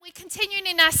Continuing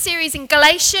in our series in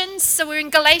Galatians, so we're in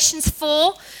Galatians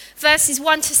 4, verses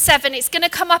 1 to 7. It's going to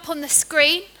come up on the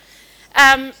screen.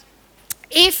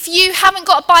 If you haven't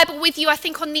got a Bible with you, I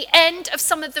think on the end of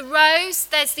some of the rows,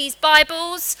 there's these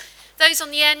Bibles. Those on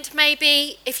the end,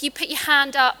 maybe, if you put your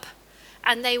hand up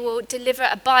and they will deliver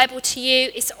a Bible to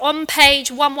you. It's on page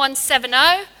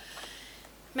 1170.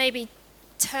 Maybe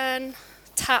turn,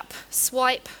 tap,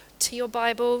 swipe to your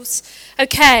Bibles.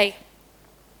 Okay.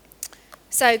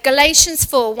 So Galatians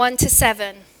 4, 1 to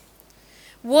 7.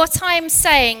 What I am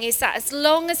saying is that as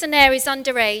long as an heir is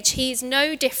underage, he is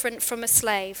no different from a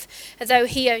slave, although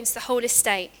he owns the whole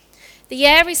estate. The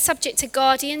heir is subject to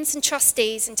guardians and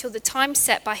trustees until the time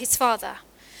set by his father.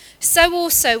 So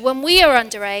also, when we are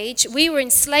underage, we were in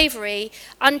slavery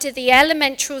under the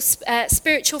elemental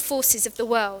spiritual forces of the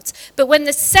world. But when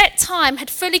the set time had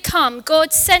fully come,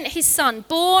 God sent his son,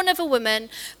 born of a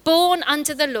woman, born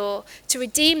under the law, to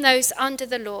redeem those under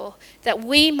the law, that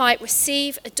we might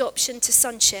receive adoption to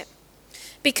sonship.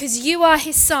 Because you are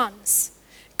his sons,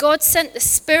 God sent the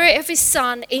Spirit of his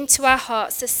Son into our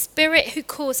hearts, the Spirit who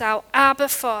calls out, Abba,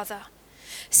 Father.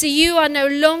 So you are no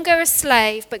longer a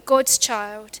slave, but God's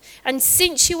child. And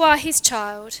since you are his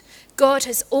child, God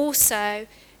has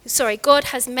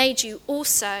made you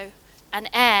also an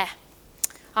heir.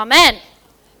 Amen.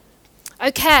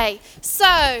 Okay,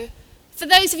 so for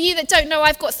those of you that don't know,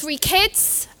 I've got 3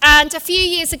 kids. And a few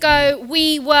years ago,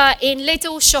 we were in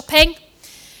Lidl shopping.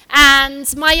 And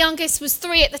my youngest was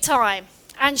 3 at the time.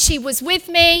 And she was with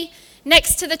me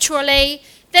next to the trolley.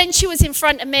 Then she was in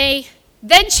front of me.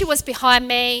 Then she was behind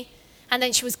me, and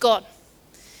then she was gone.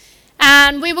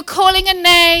 And we were calling her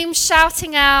name,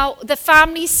 shouting out. The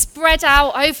family spread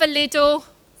out over Lidl.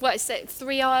 What is it,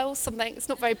 3 aisles, something? It's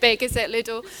not very big, is it,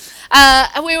 Lidl?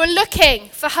 And we were looking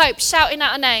for Hope, shouting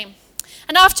out her name.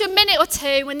 And after a minute or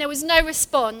two, when there was no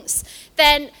response,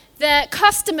 then the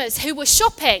customers who were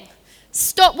shopping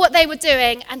stopped what they were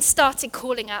doing and started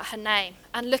calling out her name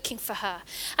and looking for her.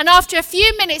 And after a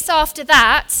few minutes after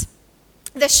that,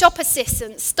 the shop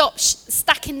assistants stopped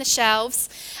stacking the shelves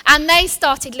and they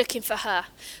started looking for her,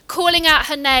 calling out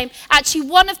her name. Actually,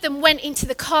 one of them went into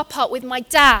the car park with my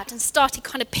dad and started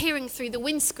kind of peering through the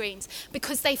windscreens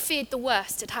because they feared the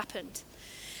worst had happened.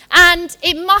 And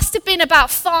it must have been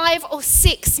about 5 or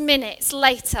 6 minutes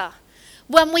later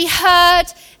when we heard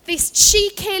this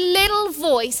cheeky little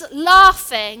voice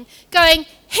laughing, going,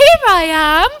 "Here I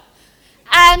am."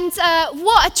 And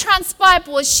what had transpired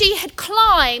was she had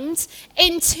climbed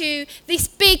into this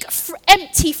big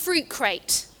empty fruit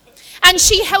crate. And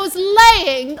she was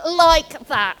laying like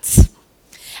that.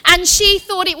 And she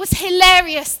thought it was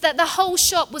hilarious that the whole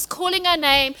shop was calling her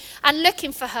name and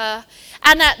looking for her.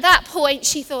 And at that point,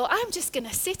 she thought, I'm just going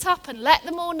to sit up and let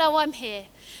them all know I'm here.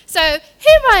 So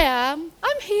here I am,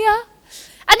 I'm here.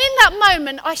 And in that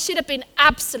moment, I should have been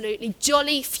absolutely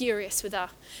jolly furious with her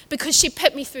because she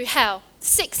put me through hell.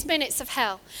 6 minutes of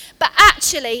hell. But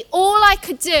actually, all I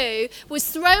could do was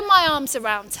throw my arms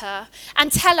around her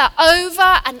and tell her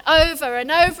over and over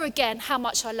and over again how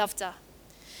much I loved her.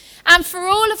 And for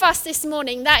all of us this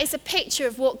morning, that is a picture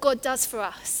of what God does for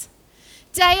us.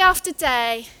 Day after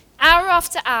day, hour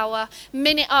after hour,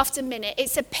 minute after minute.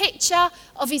 It's a picture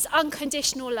of his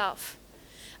unconditional love.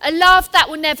 A love that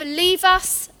will never leave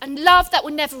us, and love that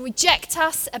will never reject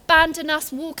us, abandon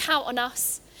us, walk out on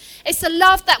us. It's a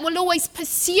love that will always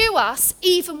pursue us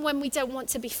even when we don't want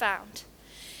to be found.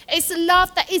 It's a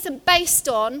love that isn't based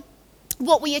on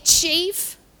what we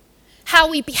achieve, how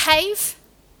we behave.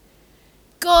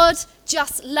 God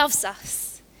just loves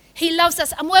us. He loves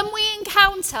us. And when we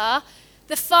encounter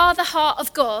the Father heart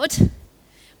of God,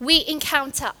 we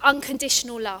encounter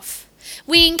unconditional love.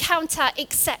 We encounter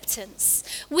acceptance.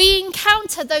 We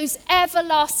encounter those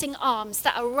everlasting arms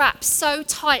that are wrapped so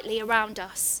tightly around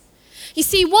us. You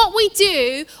see, what we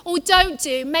do or don't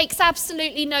do makes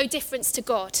absolutely no difference to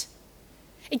God.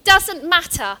 It doesn't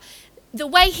matter. The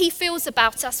way he feels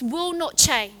about us will not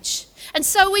change. And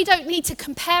so we don't need to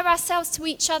compare ourselves to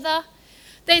each other.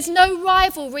 There's no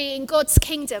rivalry in God's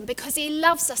kingdom because he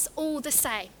loves us all the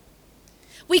same.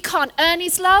 We can't earn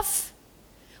his love.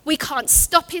 We can't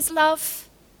stop his love.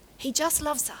 He just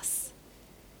loves us.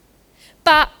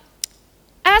 But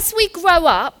as we grow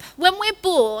up, when we're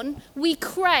born, we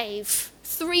crave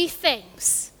 3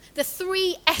 things. The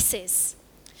 3 S's.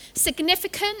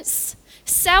 Significance,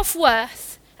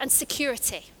 self-worth, and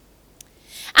security.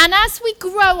 And as we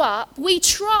grow up, we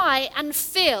try and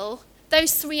fill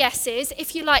those 3 S's,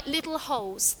 if you like, little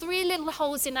holes. 3 little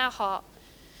holes in our heart.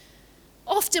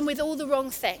 Often with all the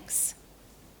wrong things.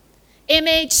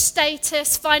 Image,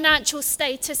 status, financial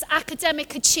status,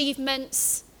 academic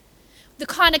achievements. the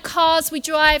kind of cars we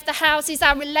drive, the houses,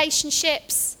 our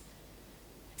relationships,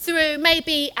 through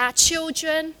maybe our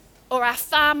children or our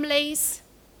families,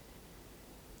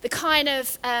 the kind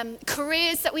of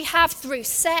careers that we have through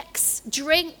sex,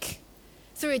 drink,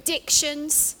 through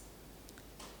addictions.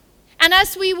 And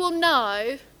as we will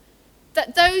know,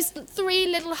 that those 3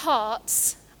 little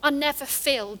hearts are never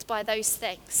filled by those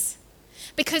things.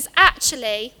 Because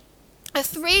actually, the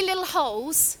 3 little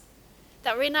holes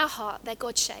that are in our heart, they're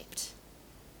God-shaped.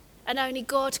 And only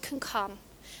God can come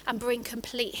and bring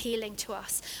complete healing to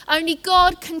us. Only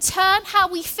God can turn how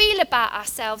we feel about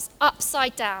ourselves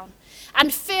upside down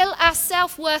and fill our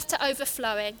self-worth to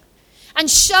overflowing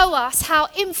and show us how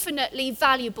infinitely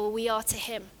valuable we are to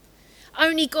him.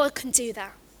 Only God can do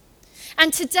that.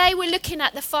 And today we're looking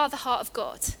at the Father heart of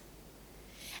God.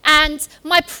 And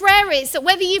my prayer is that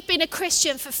whether you've been a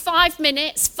Christian for 5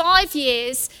 minutes, 5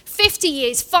 years, 50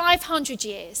 years, 500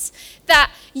 years,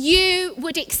 that you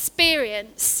would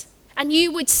experience and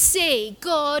you would see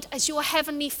God as your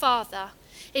heavenly Father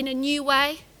in a new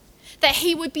way, that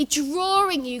he would be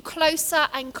drawing you closer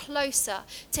and closer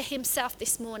to himself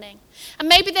this morning. And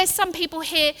maybe there's some people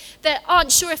here that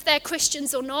aren't sure if they're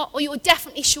Christians or not, or you're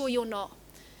definitely sure you're not.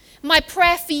 My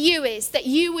prayer for you is that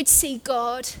you would see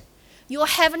God, your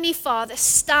heavenly Father,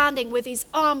 standing with his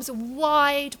arms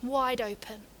wide, wide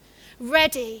open,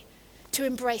 ready to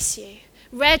embrace you,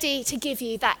 ready to give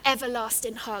you that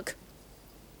everlasting hug.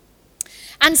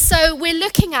 And so we're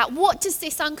looking at, what does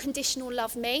this unconditional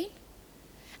love mean?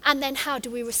 And then how do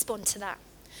we respond to that?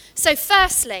 So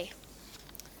firstly,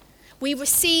 we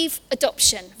receive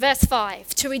adoption, verse 5,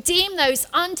 to redeem those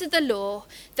under the law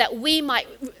that we might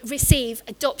receive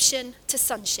adoption to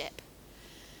sonship.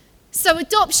 So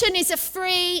adoption is a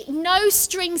free, no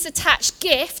strings attached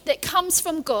gift that comes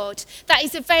from God that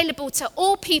is available to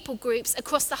all people groups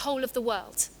across the whole of the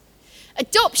world.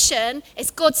 Adoption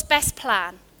is God's best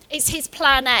plan. It's his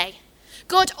plan A.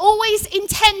 God always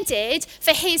intended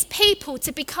for his people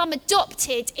to become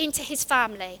adopted into his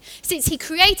family. Since he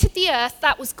created the earth,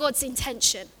 that was God's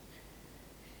intention.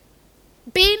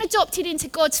 Being adopted into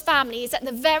God's family is at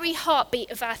the very heartbeat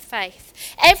of our faith.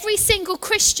 Every single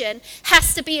Christian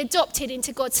has to be adopted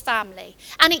into God's family.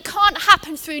 And it can't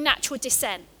happen through natural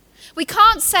descent. We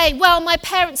can't say, well, my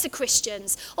parents are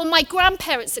Christians or my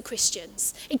grandparents are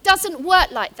Christians. It doesn't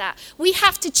work like that. We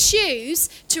have to choose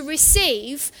to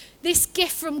receive this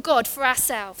gift from God for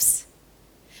ourselves.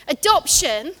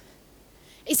 Adoption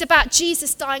is about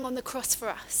Jesus dying on the cross for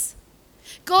us.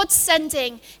 God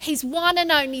sending his one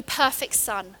and only perfect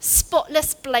Son,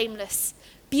 spotless, blameless,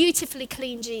 beautifully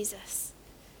clean Jesus,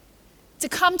 to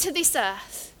come to this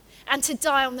earth and to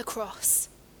die on the cross.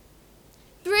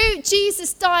 Through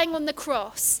Jesus dying on the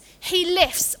cross, he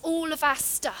lifts all of our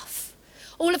stuff,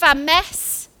 all of our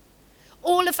mess,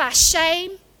 all of our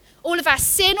shame, all of our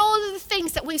sin, all of the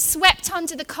things that we've swept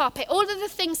under the carpet, all of the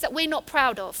things that we're not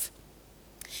proud of.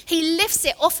 He lifts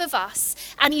it off of us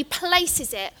and he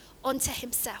places it onto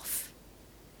himself.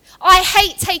 I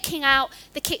hate taking out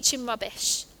the kitchen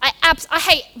rubbish. I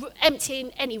hate emptying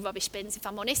any rubbish bins, if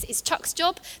I'm honest. It's Chuck's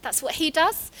job. That's what he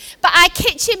does. But our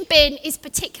kitchen bin is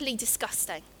particularly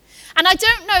disgusting. And I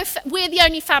don't know if we're the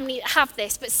only family that have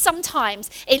this, but sometimes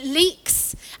it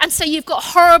leaks. And so you've got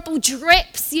horrible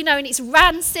drips, and it's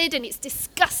rancid and it's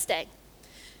disgusting.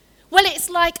 Well,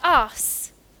 it's like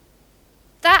us.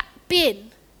 That bin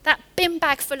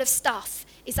bag full of stuff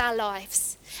is our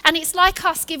lives. And it's like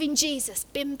us giving Jesus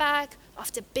bin bag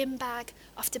after bin bag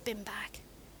after bin bag.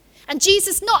 And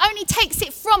Jesus not only takes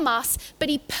it from us, but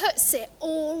he puts it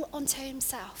all onto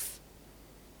himself.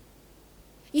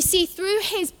 You see, through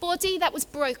his body that was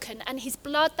broken and his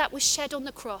blood that was shed on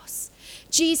the cross,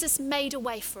 Jesus made a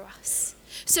way for us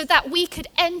so that we could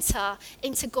enter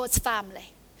into God's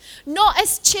family. Not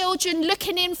as children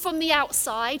looking in from the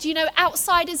outside,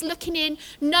 outsiders looking in,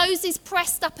 noses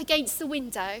pressed up against the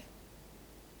window,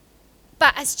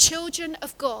 but as children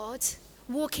of God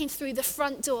walking through the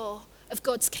front door of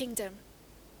God's kingdom.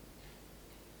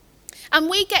 And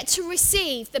we get to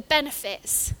receive the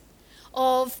benefits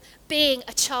of being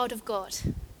a child of God.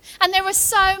 And there are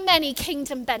so many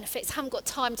kingdom benefits. I haven't got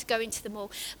time to go into them all.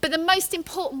 But the most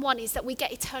important one is that we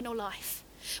get eternal life,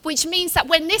 which means that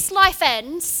when this life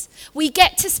ends, we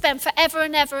get to spend forever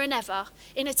and ever and ever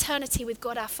in eternity with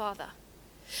God our Father.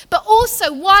 But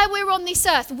also, while we're on this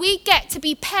earth, we get to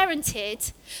be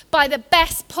parented by the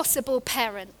best possible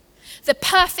parent. The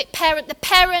perfect parent, the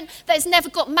parent that has never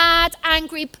got mad,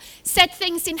 angry, said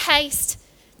things in haste,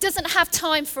 doesn't have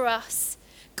time for us.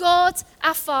 God,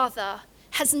 our Father,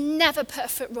 has never put a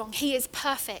foot wrong. He is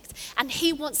perfect, and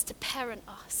he wants to parent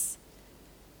us.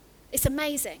 It's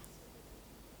amazing.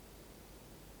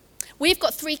 we've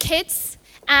got 3 kids,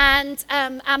 and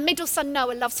our middle son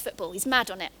Noah loves football. He's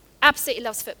mad on it. Absolutely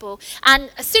loves football.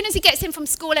 And as soon as he gets in from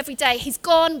school every day, he's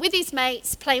gone with his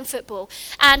mates playing football.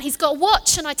 And he's got a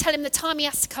watch, and I tell him the time he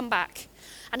has to come back.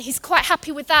 And he's quite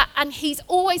happy with that, and he's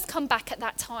always come back at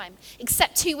that time,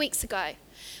 except 2 weeks ago,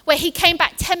 where he came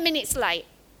back 10 minutes late.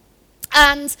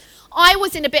 And I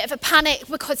was in a bit of a panic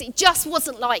because it just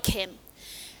wasn't like him.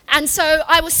 And so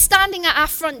I was standing at our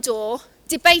front door,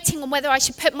 debating on whether I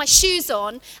should put my shoes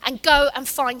on and go and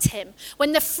find him,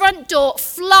 when the front door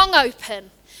flung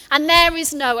open. And there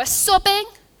is Noah, sobbing,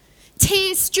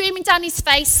 tears streaming down his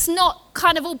face, snot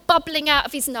kind of all bubbling out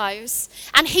of his nose.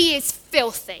 And he is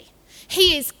filthy.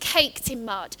 He is caked in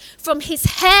mud. From his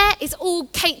hair is all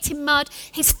caked in mud.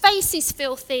 His face is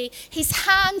filthy. His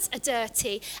hands are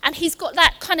dirty. And he's got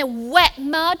that kind of wet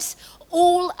mud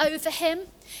all over him.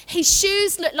 His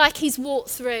shoes look like he's walked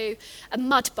through a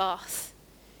mud bath.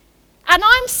 And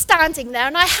I'm standing there,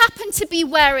 and I happen to be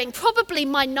wearing probably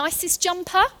my nicest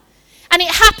jumper. And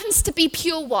it happens to be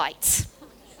pure white.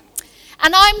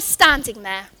 And I'm standing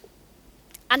there,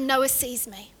 and Noah sees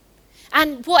me.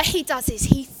 And what he does is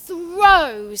he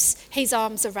throws his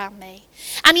arms around me.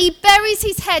 And he buries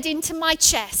his head into my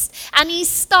chest, and he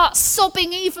starts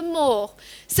sobbing even more.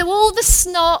 So all the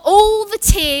snot, all the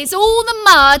tears, all the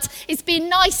mud is being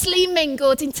nicely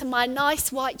mingled into my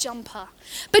nice white jumper.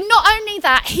 But not only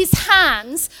that, his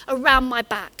hands are around my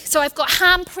back. So I've got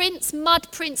handprints, mud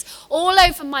prints all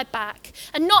over my back.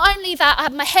 And not only that, I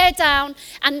had my hair down,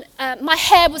 and my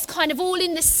hair was kind of all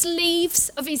in the sleeves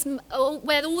of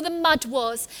where all the mud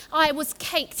was. I was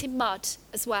caked in mud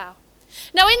as well.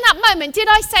 Now in that moment, did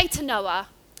I say to Noah,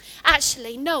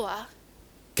 actually, Noah,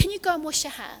 can you go and wash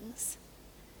your hands?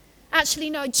 Actually,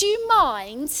 Noah, do you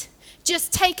mind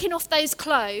just taking off those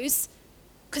clothes?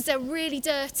 Because they're really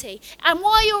dirty. And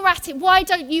while you're at it, why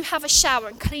don't you have a shower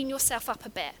and clean yourself up a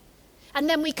bit? And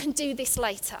then we can do this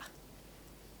later.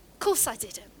 Of course I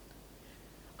didn't.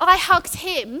 I hugged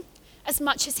him as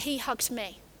much as he hugged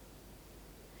me.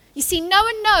 You see,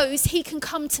 Noah knows he can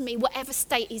come to me whatever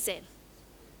state he's in.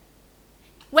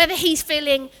 Whether he's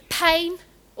feeling pain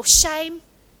or shame,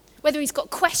 whether he's got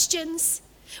questions,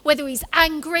 whether he's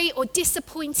angry or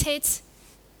disappointed,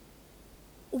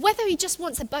 or whether he just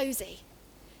wants a bosie.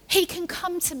 He can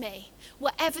come to me,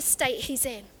 whatever state he's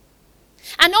in.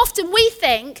 And often we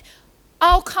think,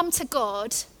 I'll come to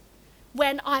God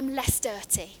when I'm less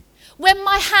dirty, when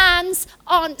my hands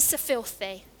aren't so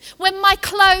filthy, when my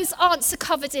clothes aren't so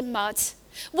covered in mud,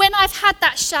 when I've had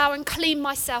that shower and cleaned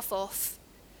myself off.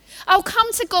 I'll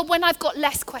come to God when I've got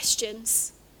less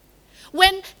questions,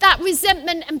 when that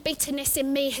resentment and bitterness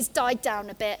in me has died down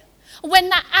a bit, when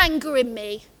that anger in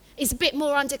me is a bit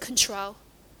more under control.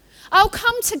 I'll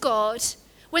come to God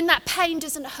when that pain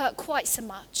doesn't hurt quite so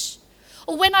much,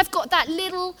 or when I've got that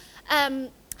little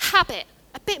habit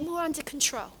a bit more under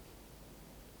control.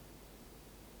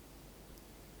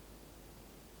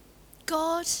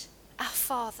 God, our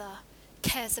Father,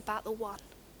 cares about the one.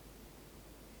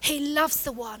 He loves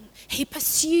the one. He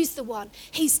pursues the one.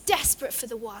 He's desperate for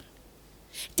the one.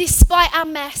 Despite our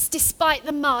mess, despite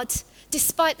the mud,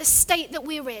 despite the state that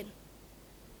we're in,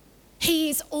 he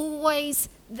is always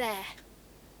there,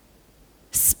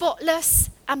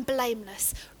 spotless and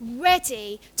blameless,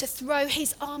 ready to throw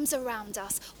his arms around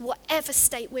us, whatever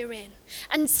state we're in.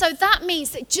 And so that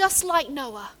means that just like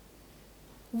Noah,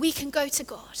 we can go to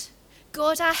God,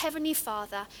 God our Heavenly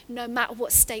Father, no matter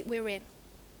what state we're in.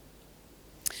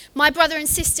 My brother and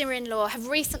sister-in-law have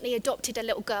recently adopted a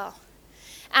little girl.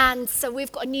 And so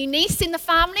we've got a new niece in the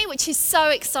family, which is so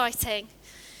exciting.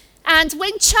 And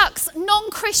when Chuck's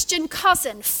non-Christian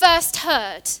cousin first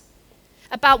heard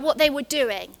about what they were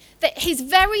doing, that his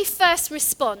very first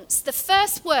response, the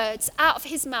first words out of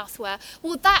his mouth were,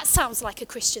 well, that sounds like a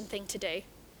Christian thing to do.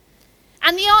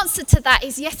 And the answer to that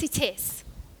is yes, it is.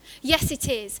 Yes, it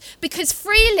is. Because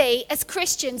freely, as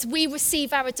Christians, we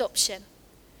receive our adoption.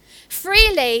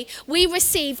 Freely, we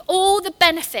receive all the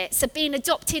benefits of being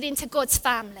adopted into God's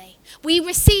family. We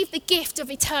receive the gift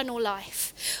of eternal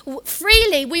life.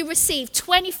 Freely, we receive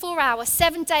 24-hour,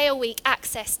 7-day-a-week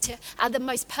access to the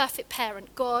most perfect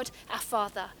parent, God, our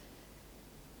Father,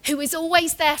 who is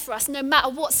always there for us no matter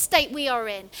what state we are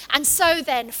in. And so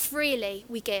then, freely,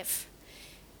 we give.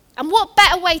 And what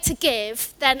better way to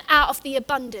give than out of the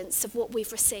abundance of what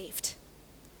we've received?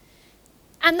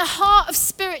 And the heart of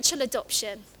spiritual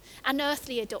adoption and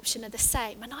earthly adoption are the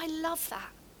same. And I love that.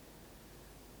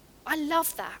 I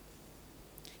love that.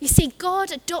 You see,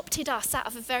 God adopted us out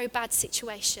of a very bad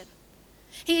situation.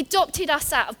 He adopted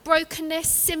us out of brokenness,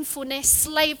 sinfulness,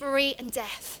 slavery, and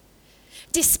death.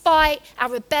 Despite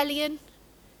our rebellion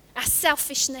our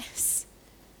selfishness,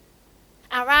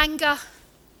 our anger.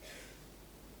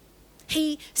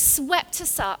 He swept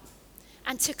us up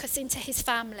and took us into his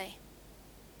family.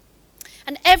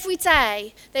 And every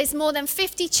day, there's more than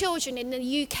 50 children in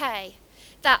the UK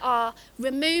that are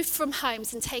removed from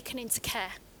homes and taken into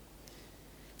care.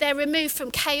 They're removed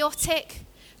from chaotic,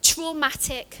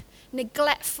 traumatic,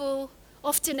 neglectful,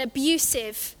 often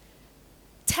abusive,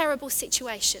 terrible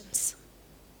situations.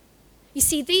 You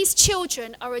see, these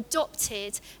children are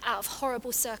adopted out of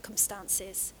horrible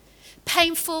circumstances,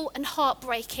 painful and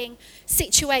heartbreaking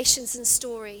situations and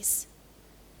stories.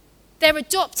 They're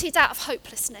adopted out of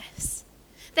hopelessness.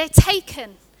 They're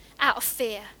taken out of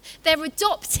fear. They're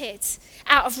adopted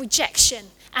out of rejection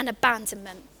and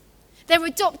abandonment. They're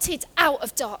adopted out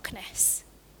of darkness.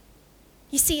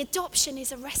 You see, adoption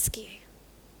is a rescue.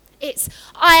 It's,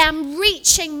 I am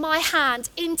reaching my hand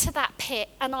into that pit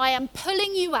and I am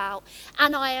pulling you out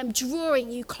and I am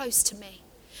drawing you close to me.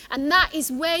 And that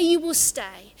is where you will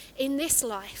stay in this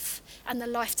life and the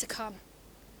life to come.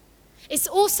 It's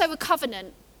also a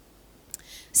covenant.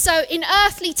 So in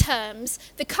earthly terms,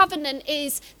 the covenant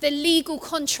is the legal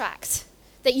contract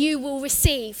that you will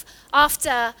receive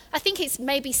after, I think it's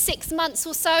maybe 6 months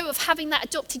or so of having that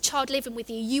adopted child living with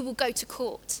you. You will go to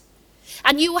court.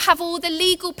 And you will have all the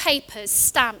legal papers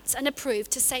stamped and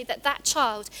approved to say that that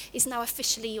child is now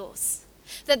officially yours.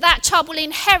 That child will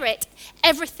inherit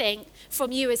everything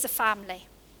from you as a family.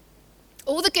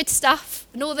 All the good stuff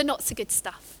and all the not so good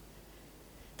stuff.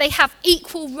 They have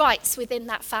equal rights within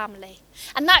that family.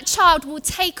 And that child will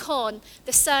take on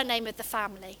the surname of the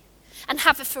family and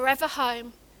have a forever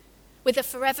home with a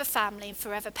forever family and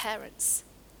forever parents.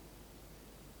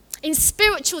 In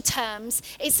spiritual terms,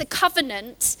 it's a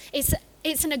covenant,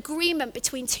 it's an agreement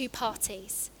between two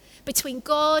parties, between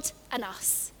God and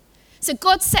us. So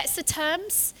God sets the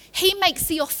terms, he makes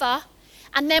the offer,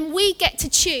 and then we get to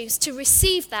choose to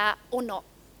receive that or not.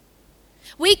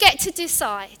 We get to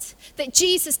decide that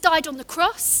Jesus died on the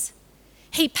cross,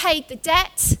 he paid the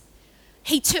debt,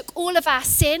 he took all of our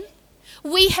sin,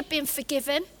 we have been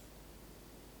forgiven,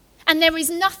 and there is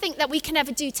nothing that we can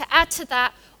ever do to add to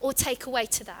that or take away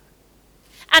to that.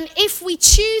 And if we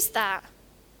choose that,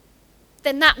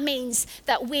 then that means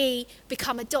that we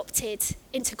become adopted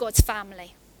into God's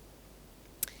family.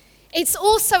 It's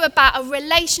also about a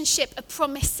relationship of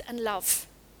promise and love.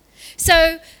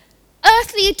 So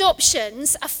earthly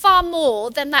adoptions are far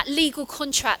more than that legal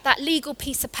contract, that legal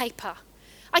piece of paper.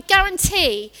 I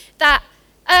guarantee that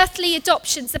earthly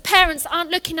adoptions, the parents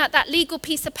aren't looking at that legal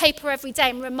piece of paper every day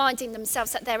and reminding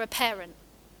themselves that they're a parent.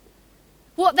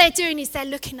 What they're doing is they're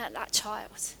looking at that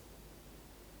child.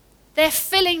 They're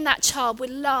filling that child with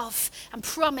love and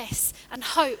promise and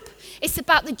hope. It's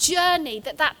about the journey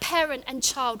that that parent and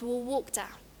child will walk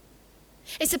down.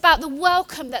 It's about the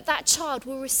welcome that that child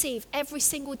will receive every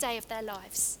single day of their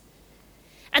lives.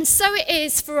 And so it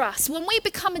is for us. When we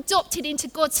become adopted into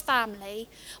God's family,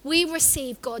 we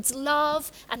receive God's love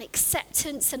and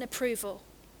acceptance and approval,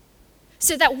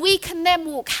 so that we can then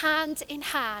walk hand in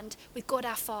hand with God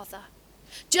our Father.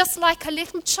 Just like a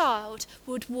little child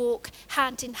would walk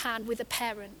hand in hand with a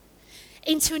parent,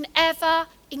 into an ever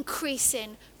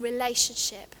increasing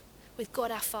relationship with God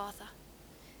our Father.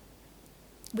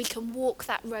 We can walk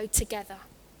that road together.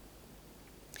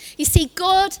 You see,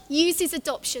 God uses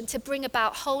adoption to bring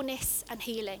about wholeness and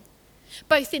healing,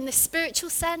 both in the spiritual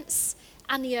sense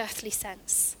and the earthly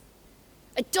sense.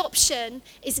 Adoption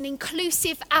is an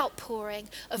inclusive outpouring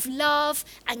of love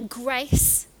and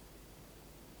grace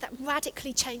that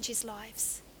radically changes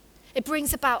lives. It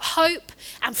brings about hope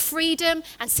and freedom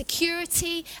and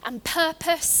security and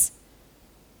purpose.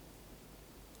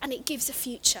 And it gives a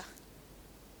future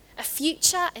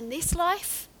in this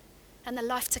life and the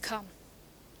life to come.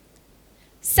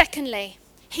 Secondly,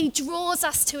 he draws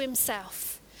us to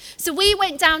himself. So we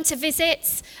went down to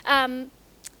visit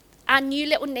our new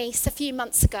little niece a few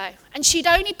months ago, and she'd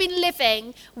only been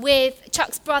living with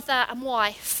Chuck's brother and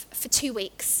wife for 2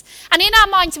 weeks. And in our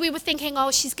minds we were thinking, oh,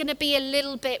 she's going to be a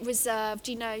little bit reserved,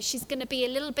 she's going to be a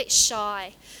little bit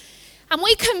shy. And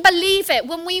we couldn't believe it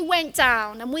when we went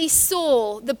down and we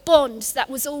saw the bond that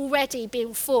was already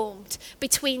being formed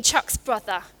between Chuck's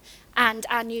brother and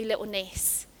our new little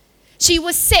niece. She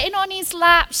was sitting on his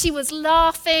lap, she was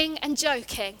laughing and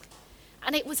joking,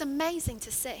 and it was amazing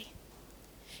to see.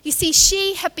 You see,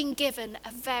 she had been given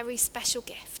a very special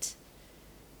gift,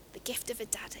 the gift of a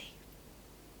daddy.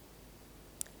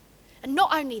 And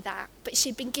not only that, but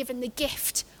she'd been given the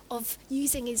gift of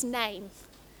using his name.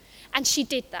 And she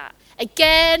did that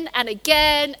again and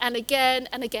again and again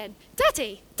and again.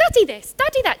 Daddy, Daddy this,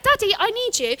 Daddy that, Daddy, I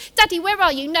need you. Daddy, where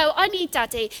are you? No, I need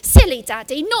Daddy. Silly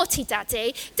Daddy, naughty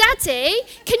Daddy. Daddy,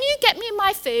 can you get me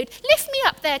my food? Lift me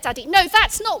up there, Daddy. No,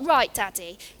 that's not right,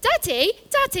 Daddy. Daddy,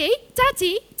 Daddy,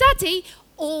 Daddy, Daddy,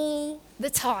 all the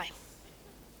time.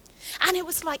 And it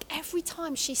was like every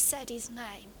time she said his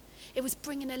name, it was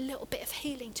bringing a little bit of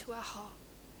healing to her heart.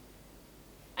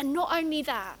 And not only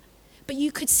that, but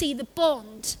you could see the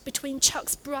bond between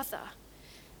Chuck's brother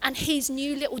and his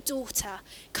new little daughter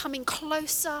coming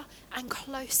closer and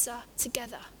closer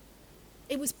together.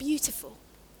 It was beautiful.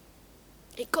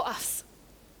 It got us.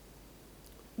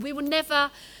 We will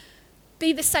never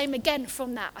be the same again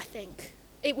from that, I think.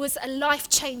 It was a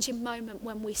life-changing moment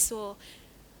when we saw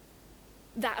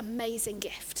that amazing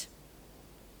gift.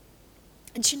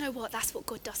 And do you know what? That's what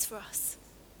God does for us.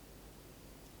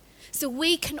 So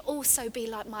we can also be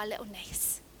like my little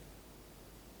niece.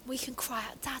 We can cry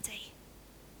out, Daddy,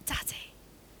 Daddy.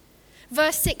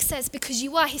 Verse 6 says, because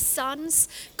you are his sons,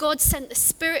 God sent the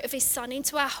Spirit of his Son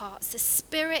into our hearts, the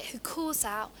Spirit who calls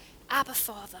out, Abba,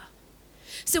 Father.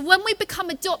 So when we become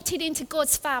adopted into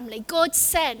God's family, God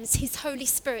sends his Holy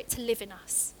Spirit to live in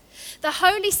us. The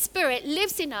Holy Spirit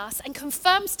lives in us and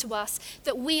confirms to us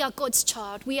that we are God's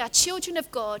child. We are children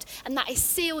of God, and that is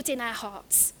sealed in our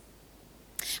hearts.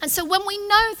 And so when we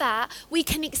know that, we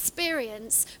can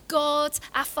experience God,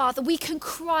 our Father. We can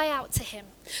cry out to him,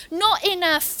 not in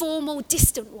a formal,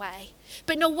 distant way,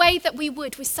 but in a way that we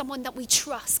would with someone that we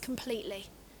trust completely.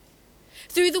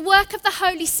 Through the work of the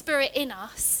Holy Spirit in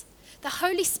us, the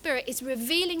Holy Spirit is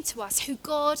revealing to us who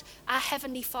God, our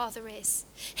Heavenly Father, is.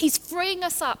 He's freeing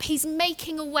us up. He's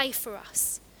making a way for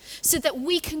us so that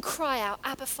we can cry out,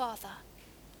 Abba, Father,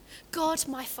 God,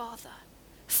 my Father,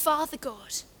 Father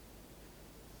God.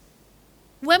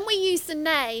 When we use the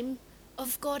name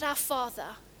of God our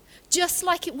Father, just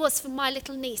like it was for my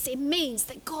little niece, it means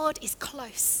that God is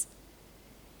close.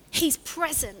 He's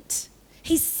present.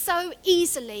 He's so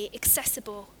easily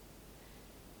accessible.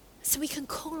 So we can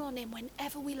call on him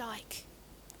whenever we like.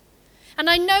 And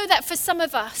I know that for some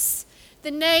of us, the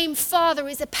name Father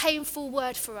is a painful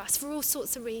word for us for all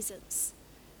sorts of reasons.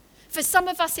 For some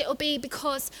of us, it'll be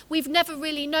because we've never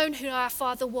really known who our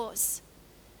Father was.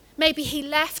 Maybe he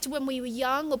left when we were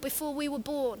young or before we were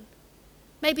born.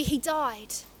 Maybe he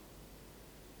died.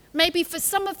 Maybe for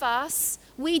some of us,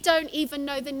 we don't even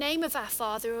know the name of our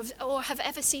Father or have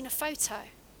ever seen a photo.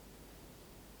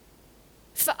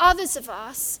 For others of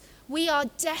us, we are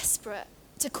desperate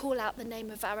to call out the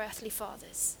name of our earthly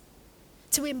fathers,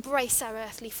 to embrace our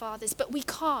earthly fathers, but we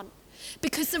can't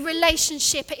because the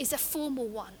relationship is a formal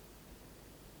one.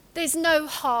 There's no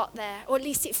heart there, or at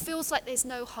least it feels like there's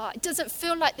no heart. It doesn't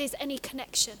feel like there's any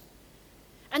connection.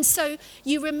 And so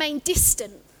you remain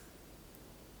distant.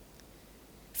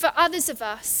 For others of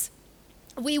us,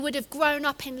 we would have grown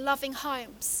up in loving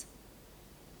homes,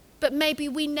 but maybe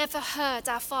we never heard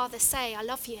our Father say, I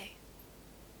love you,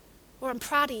 or I'm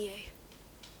proud of you.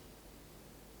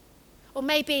 Or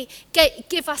maybe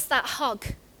give us that hug.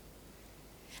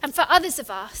 And for others of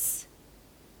us,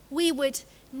 we would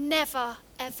never,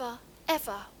 ever,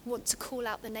 ever want to call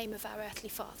out the name of our earthly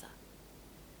father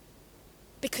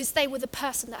because they were the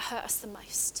person that hurt us the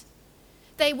most.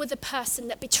 They were the person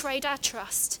that betrayed our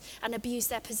trust and abused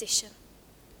their position.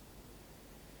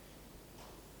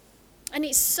 And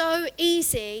it's so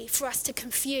easy for us to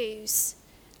confuse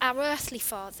our earthly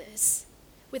fathers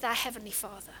with our heavenly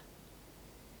Father.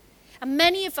 And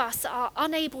many of us are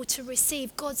unable to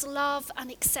receive God's love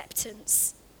and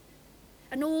acceptance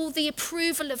and all the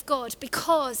approval of God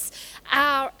because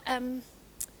our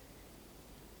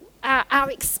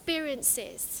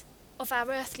experiences of our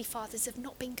earthly fathers have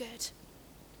not been good.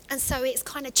 And so it's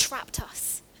kind of trapped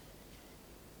us.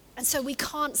 And so we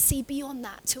can't see beyond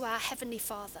that to our heavenly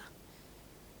Father.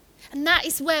 And that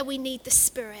is where we need the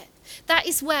Spirit. That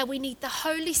is where we need the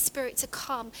Holy Spirit to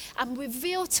come and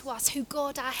reveal to us who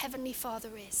God, our Heavenly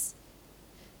Father, is.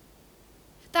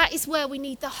 That is where we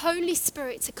need the Holy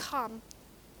Spirit to come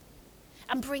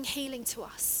and bring healing to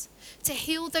us, to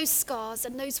heal those scars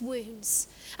and those wounds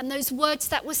and those words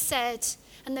that were said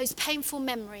and those painful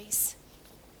memories.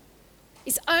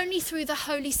 It's only through the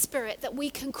Holy Spirit that we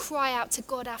can cry out to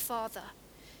God, our Father.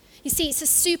 You see, it's a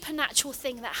supernatural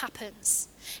thing that happens.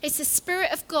 It's the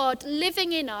Spirit of God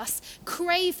living in us,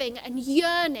 craving and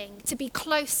yearning to be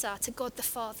closer to God the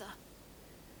Father.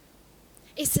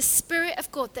 It's the Spirit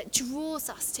of God that draws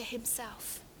us to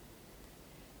himself.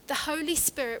 The Holy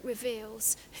Spirit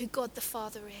reveals who God the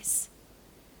Father is.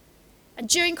 And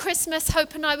during Christmas,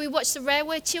 Hope and I, we watched The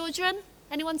Railway Children.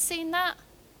 Anyone seen that?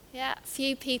 Yeah, a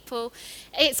few people.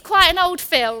 It's quite an old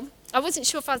film. I wasn't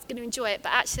sure if I was going to enjoy it,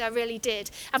 but actually I really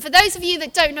did. And for those of you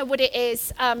that don't know what it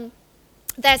is,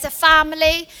 there's a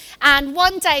family, and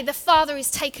one day the father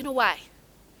is taken away.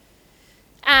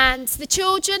 And the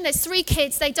children, there's 3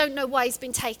 kids, they don't know why he's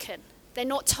been taken. They're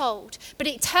not told. But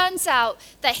it turns out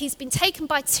that he's been taken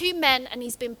by 2 men and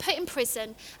he's been put in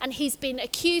prison and he's been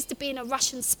accused of being a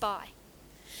Russian spy.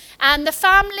 And the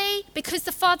family, because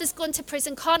the father's gone to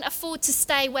prison, can't afford to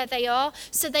stay where they are,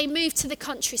 so they move to the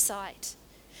countryside.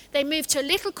 They move to a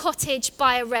little cottage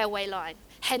by a railway line,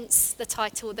 hence the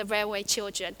title, The Railway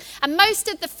Children. And most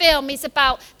of the film is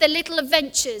about the little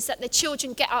adventures that the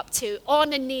children get up to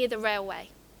on and near the railway.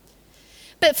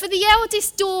 But for the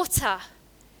eldest daughter,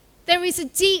 there is a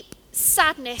deep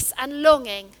sadness and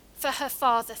longing for her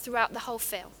father throughout the whole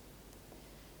film.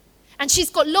 And she's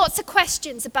got lots of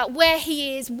questions about where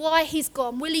he is, why he's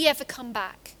gone, will he ever come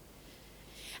back?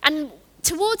 And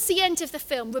towards the end of the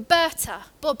film, Roberta,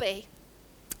 Bobby,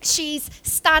 she's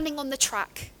standing on the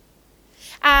track.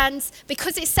 And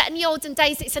because it's set in the olden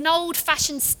days, it's an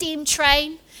old-fashioned steam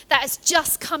train that has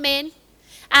just come in.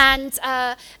 And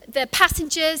the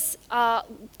passengers are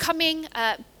coming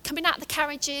out of the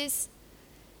carriages,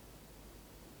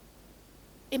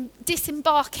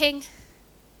 disembarking.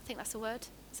 I think that's a word,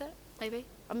 is it? Maybe.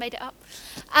 I made it up.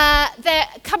 They're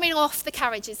coming off the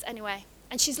carriages anyway.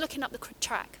 And she's looking up the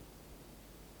track.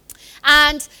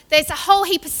 And there's a whole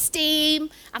heap of steam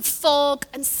and fog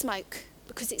and smoke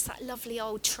because it's that lovely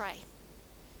old train.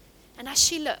 And as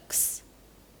she looks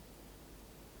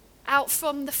out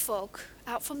from the fog,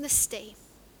 out from the steam,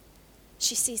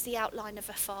 she sees the outline of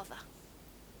her father.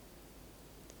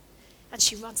 And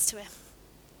she runs to him.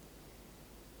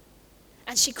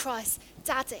 And she cries,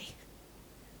 "Daddy,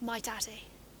 my daddy."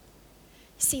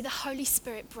 See, the Holy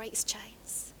Spirit breaks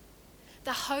chains.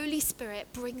 The Holy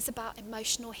Spirit brings about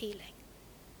emotional healing.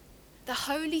 The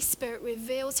Holy Spirit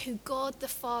reveals who God the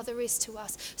Father is to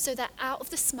us, so that out of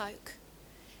the smoke,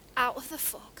 out of the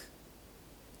fog,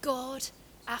 God,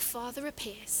 our Father,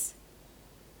 appears.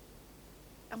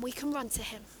 And we can run to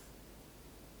him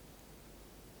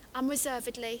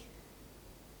unreservedly,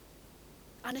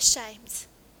 unashamed,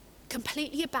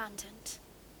 completely abandoned.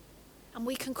 And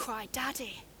we can cry,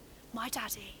 "Daddy, my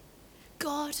daddy,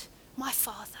 God, my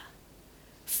Father,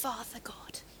 Father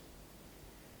God."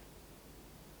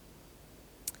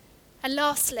 And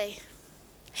lastly,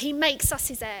 he makes us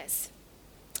his heirs.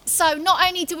 So not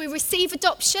only do we receive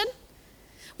adoption,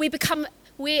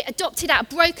 we're adopted out of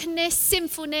brokenness,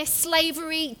 sinfulness,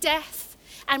 slavery, death,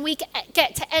 and we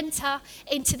get to enter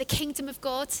into the kingdom of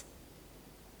God,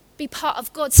 be part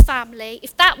of God's family.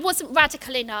 If that wasn't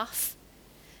radical enough,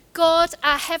 God,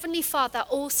 our Heavenly Father,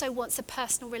 also wants a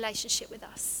personal relationship with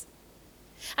us.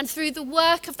 And through the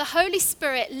work of the Holy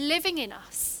Spirit living in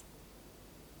us,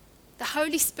 the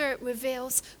Holy Spirit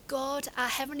reveals God, our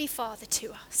Heavenly Father,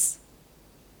 to us.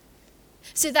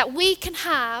 So that we can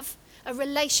have a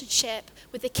relationship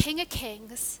with the King of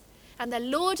Kings and the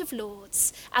Lord of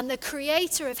Lords and the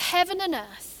Creator of heaven and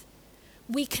earth.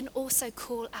 We can also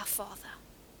call our Father,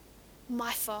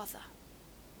 my Father.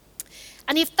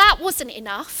 And if that wasn't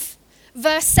enough,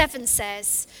 verse 7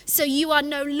 says, "So you are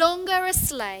no longer a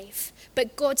slave,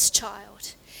 but God's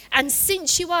child. And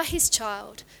since you are his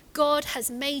child, God has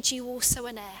made you also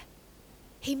an heir."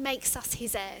 He makes us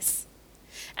his heirs.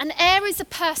 An heir is a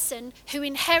person who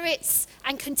inherits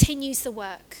and continues the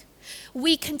work.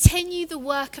 We continue the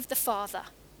work of the Father.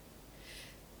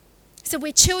 So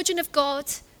we're children of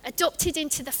God, adopted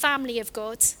into the family of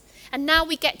God, and now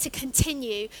we get to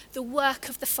continue the work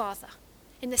of the Father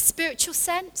in the spiritual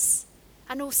sense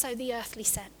and also the earthly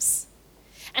sense.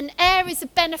 An heir is a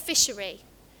beneficiary.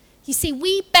 You see,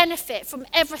 we benefit from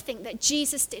everything that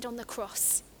Jesus did on the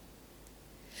cross.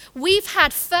 We've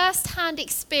had first-hand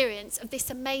experience of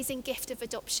this amazing gift of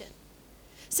adoption.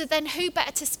 So then who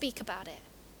better to speak about it?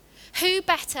 Who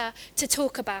better to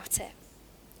talk about it?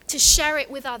 To share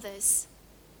it with others?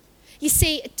 You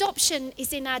see, adoption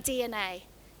is in our DNA.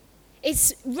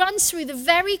 It runs through the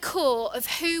very core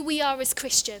of who we are as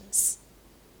Christians.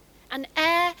 An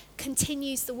heir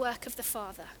continues the work of the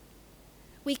Father.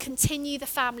 We continue the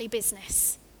family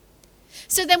business.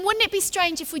 So then wouldn't it be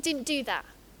strange if we didn't do that?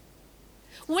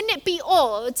 Wouldn't it be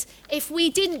odd if we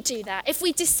didn't do that? If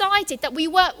we decided that we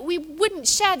wouldn't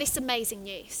share this amazing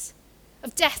news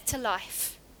of death to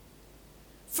life,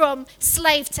 from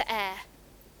slave to heir,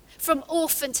 from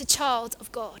orphan to child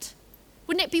of God?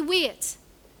 Wouldn't it be weird?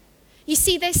 You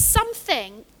see, there's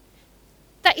something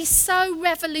that is so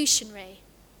revolutionary.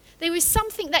 There is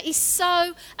something that is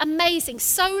so amazing,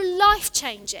 so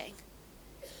life-changing,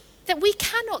 that we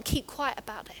cannot keep quiet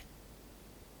about it.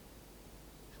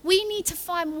 We need to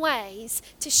find ways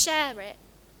to share it,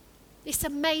 this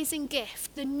amazing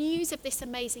gift, the news of this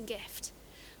amazing gift,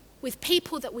 with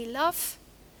people that we love,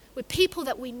 with people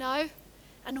that we know,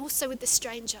 and also with the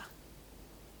stranger.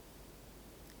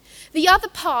 The other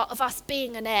part of us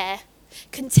being an heir,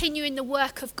 continuing the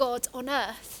work of God on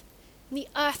earth, in the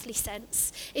earthly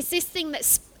sense, is this thing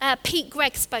that Pete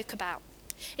Gregg spoke about.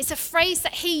 It's a phrase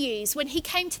that he used when he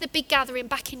came to the big gathering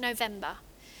back in November.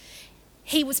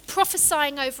 He was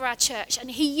prophesying over our church,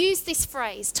 and he used this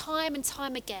phrase time and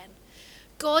time again.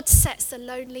 God sets the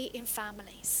lonely in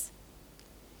families.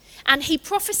 And he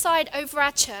prophesied over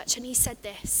our church, and he said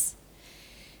this: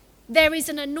 there is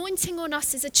an anointing on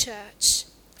us as a church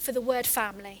for the word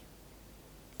family.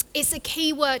 It's a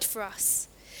key word for us.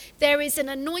 There is an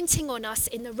anointing on us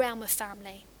in the realm of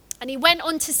family. And he went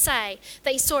on to say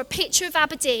that he saw a picture of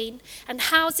Aberdeen and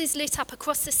houses lit up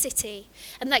across the city,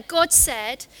 and that God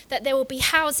said that there will be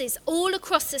houses all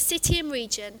across the city and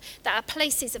region that are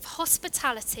places of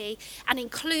hospitality and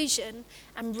inclusion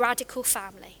and radical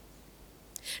family.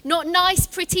 Not nice,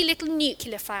 pretty little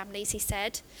nuclear families, he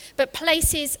said, but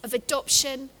places of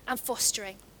adoption and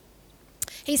fostering.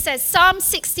 He says, Psalm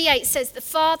 68 says the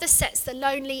Father sets the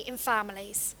lonely in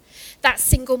families. That's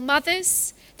single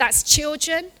mothers, that's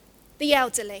children, the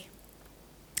elderly.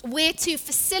 We're to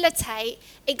facilitate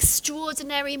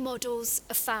extraordinary models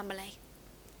of family.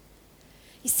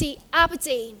 You see,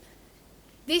 Aberdeen,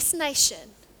 this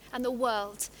nation and the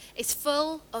world is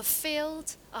full of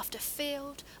field after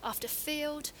field after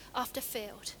field after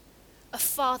field of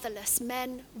fatherless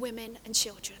men, women, and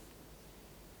children.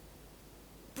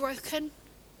 Broken,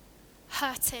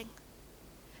 hurting,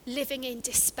 living in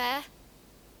despair,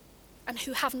 and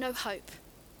who have no hope.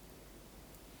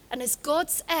 And as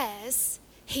God's heirs,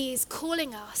 he is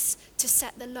calling us to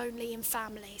set the lonely in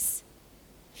families.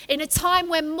 In a time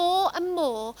when more and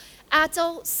more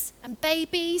adults and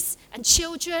babies and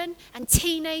children and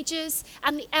teenagers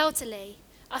and the elderly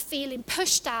are feeling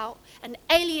pushed out and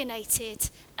alienated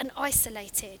and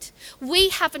isolated, we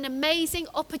have an amazing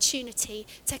opportunity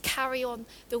to carry on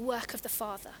the work of the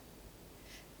Father.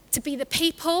 To be the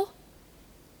people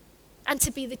and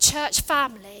to be the church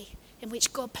family in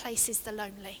which God places the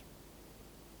lonely.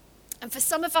 And for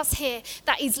some of us here,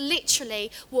 that is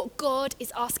literally what God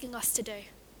is asking us to do.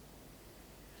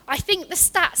 I think the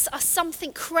stats are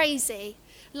something crazy,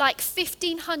 like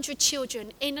 1,500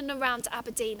 children in and around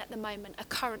Aberdeen at the moment are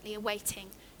currently awaiting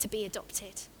to be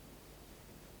adopted.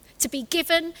 To be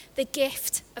given the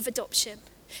gift of adoption.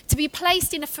 To be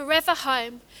placed in a forever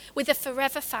home with a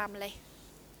forever family.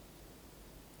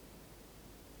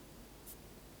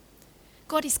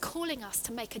 God is calling us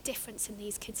to make a difference in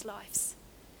these kids' lives.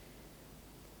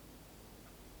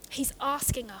 He's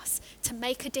asking us to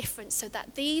make a difference so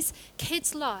that these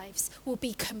kids' lives will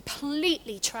be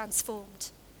completely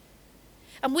transformed.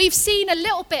 And we've seen a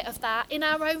little bit of that in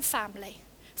our own family,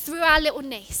 through our little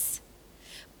niece.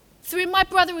 Through my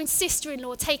brother and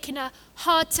sister-in-law taking a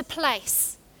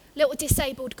hard-to-place little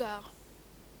disabled girl,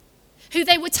 who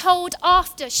they were told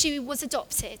after she was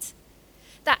adopted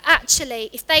that actually,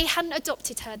 if they hadn't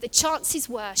adopted her, the chances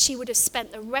were she would have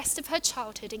spent the rest of her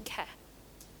childhood in care.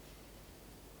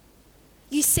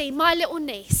 You see, my little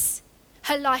niece,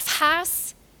 her life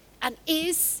has and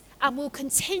is and will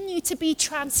continue to be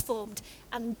transformed,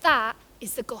 and that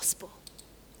is the gospel.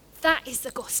 That is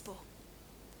the gospel.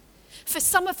 For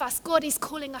some of us, God is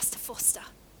calling us to foster.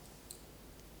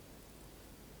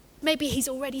 Maybe he's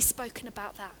already spoken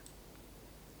about that.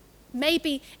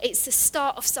 Maybe it's the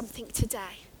start of something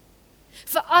today.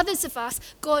 For others of us,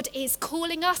 God is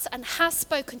calling us and has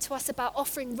spoken to us about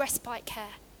offering respite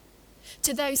care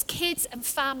to those kids and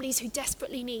families who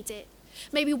desperately need it.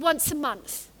 Maybe once a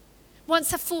month,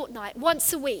 once a fortnight,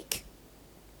 once a week.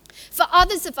 For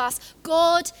others of us,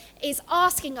 God is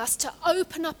asking us to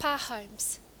open up our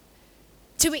homes,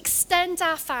 to extend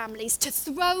our families, to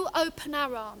throw open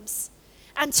our arms,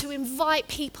 and to invite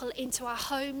people into our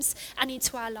homes and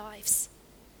into our lives.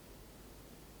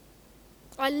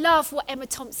 I love what Emma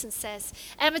Thompson says.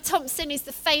 Emma Thompson is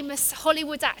the famous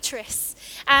Hollywood actress,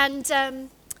 and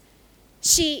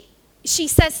she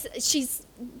says she's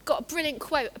got a brilliant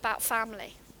quote about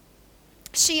family.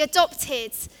 She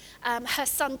adopted her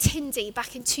son Tindy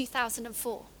back in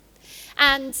 2004.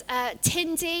 And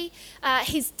Tindy,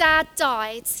 his dad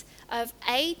died of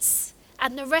AIDS,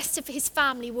 and the rest of his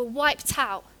family were wiped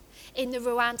out in the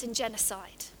Rwandan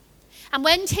genocide. And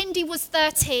when Tindy was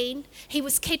 13, he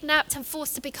was kidnapped and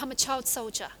forced to become a child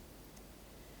soldier,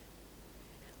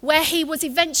 where he was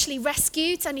eventually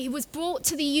rescued and he was brought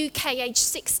to the UK aged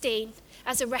 16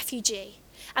 as a refugee.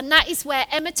 And that is where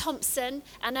Emma Thompson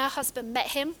and her husband met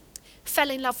him, fell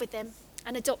in love with him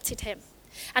and adopted him.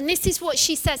 And this is what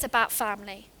she says about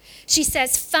family. She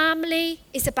says, family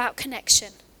is about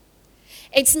connection.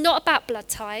 It's not about blood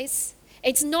ties.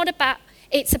 It's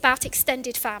about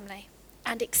extended family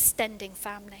and extending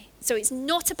family. So it's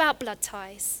not about blood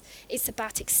ties. It's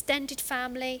about extended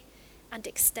family and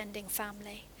extending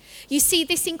family. You see,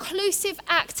 this inclusive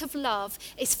act of love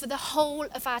is for the whole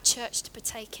of our church to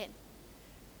partake in.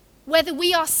 Whether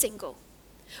we are single,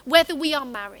 whether we are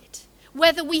married,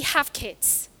 whether we have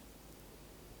kids.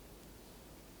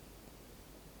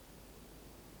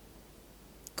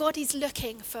 God is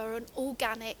looking for an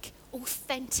organic,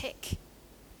 authentic,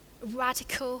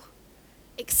 radical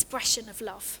expression of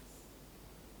love,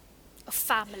 of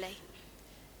family,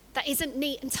 that isn't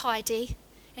neat and tidy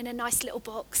in a nice little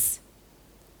box,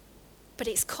 but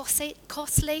it's costly,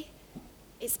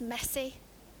 it's messy,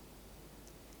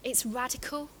 it's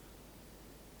radical,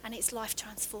 and it's life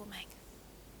transforming.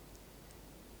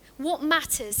 What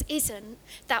matters isn't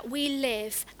that we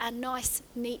live our nice,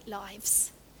 neat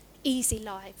lives, easy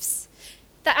lives.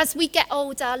 That as we get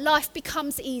older, life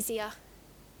becomes easier.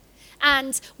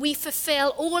 And we fulfill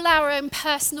all our own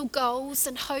personal goals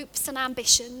and hopes and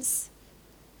ambitions.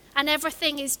 And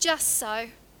everything is just so.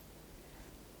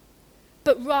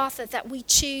 But rather that we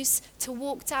choose to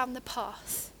walk down the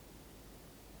path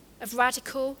of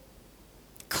radical,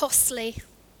 costly,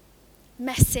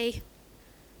 messy,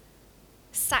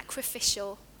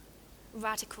 sacrificial,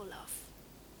 radical love.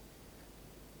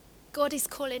 God is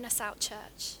calling us out,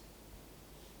 church.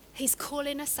 He's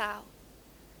calling us out.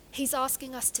 He's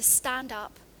asking us to stand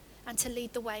up and to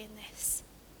lead the way in this.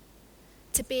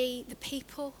 To be the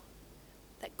people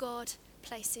that God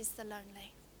places the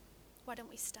lonely. Why don't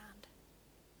we stand?